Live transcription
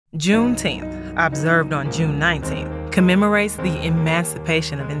Juneteenth, observed on June 19th, commemorates the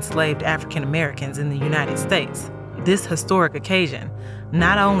emancipation of enslaved African Americans in the United States. This historic occasion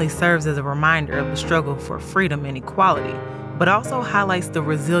not only serves as a reminder of the struggle for freedom and equality, but also highlights the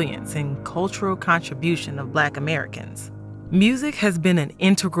resilience and cultural contribution of Black Americans. Music has been an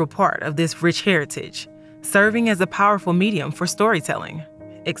integral part of this rich heritage, serving as a powerful medium for storytelling,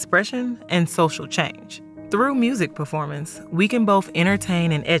 expression, and social change. Through music performance, we can both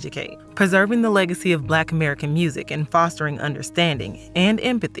entertain and educate, preserving the legacy of Black American music and fostering understanding and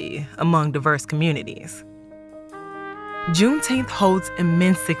empathy among diverse communities. Juneteenth holds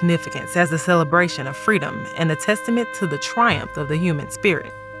immense significance as a celebration of freedom and a testament to the triumph of the human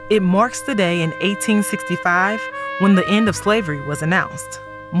spirit. It marks the day in 1865 when the end of slavery was announced,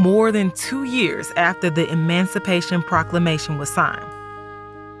 more than 2 years after the Emancipation Proclamation was signed.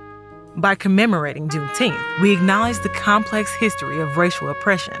 By commemorating Juneteenth, we acknowledge the complex history of racial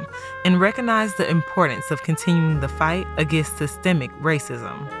oppression and recognize the importance of continuing the fight against systemic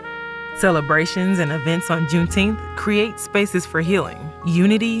racism. Celebrations and events on Juneteenth create spaces for healing,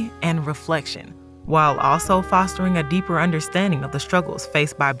 unity, and reflection, while also fostering a deeper understanding of the struggles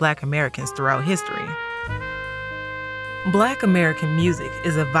faced by Black Americans throughout history. Black American music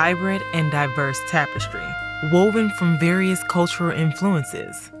is a vibrant and diverse tapestry, woven from various cultural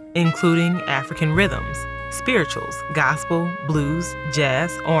influences, including African rhythms, spirituals, gospel, blues,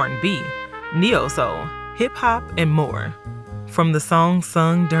 jazz, R&B, neo-soul, hip-hop, and more. From the songs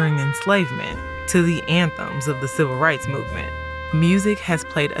sung during enslavement to the anthems of the Civil Rights Movement, music has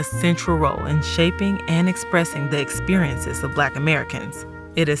played a central role in shaping and expressing the experiences of Black Americans.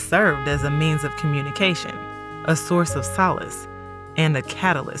 It has served as a means of communication, a source of solace, and a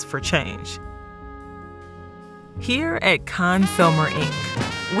catalyst for change. Here at Conn Selmer, Inc.,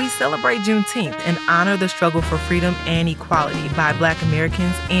 we celebrate Juneteenth and honor the struggle for freedom and equality by Black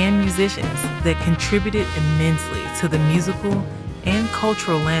Americans and musicians that contributed immensely to the musical and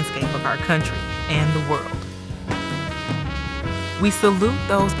cultural landscape of our country and the world. We salute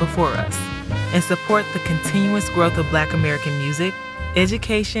those before us and support the continuous growth of Black American music,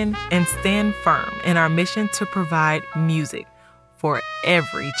 education, and stand firm in our mission to provide music for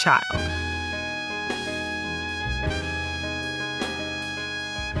every child.